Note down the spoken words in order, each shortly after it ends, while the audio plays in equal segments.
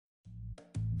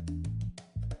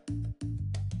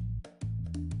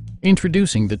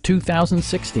Introducing the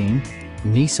 2016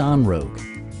 Nissan Rogue.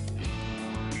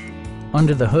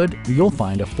 Under the hood, you'll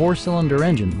find a 4-cylinder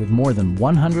engine with more than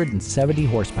 170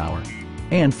 horsepower.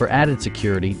 And for added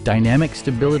security, dynamic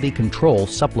stability control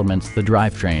supplements the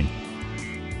drivetrain.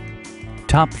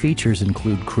 Top features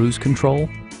include cruise control,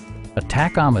 a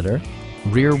tachometer,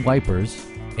 rear wipers,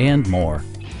 and more.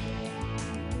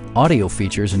 Audio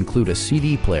features include a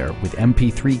CD player with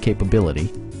MP3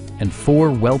 capability and 4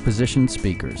 well-positioned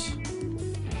speakers.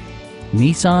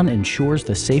 Nissan ensures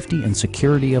the safety and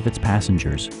security of its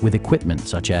passengers with equipment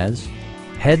such as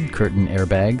head curtain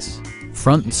airbags,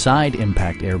 front and side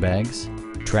impact airbags,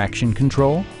 traction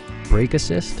control, brake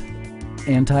assist,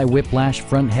 anti-whiplash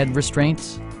front head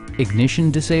restraints, ignition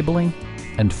disabling,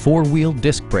 and 4-wheel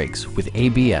disc brakes with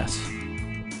ABS.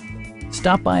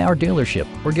 Stop by our dealership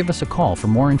or give us a call for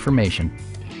more information.